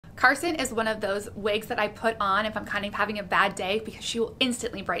Karsyn is one of those wigs that I put on if I'm kind of having a bad day because she will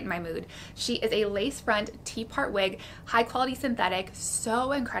instantly brighten my mood. She is a lace front T-part wig, high quality synthetic,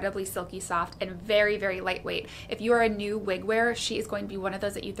 so incredibly silky soft and very, very lightweight. If you are a new wig wearer, she is going to be one of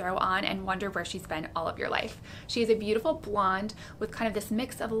those that you throw on and wonder where she's been all of your life. She is a beautiful blonde with kind of this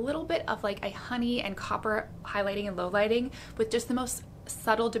mix of a little bit of like a honey and copper highlighting and low lighting with just the most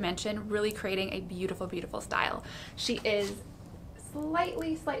subtle dimension, really creating a beautiful, beautiful style. She is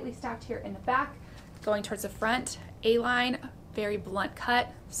slightly stacked here in the back, going towards the front, A-line, very blunt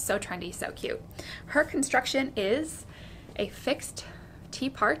cut, so trendy, so cute. Her construction is a fixed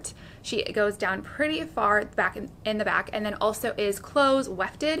T-part. She goes down pretty far back in the back, and then also is close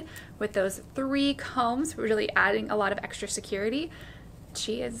wefted with those 3 combs, really adding a lot of extra security.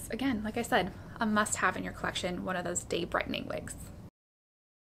 She is, again, like I said, a must-have in your collection, one of those day brightening wigs.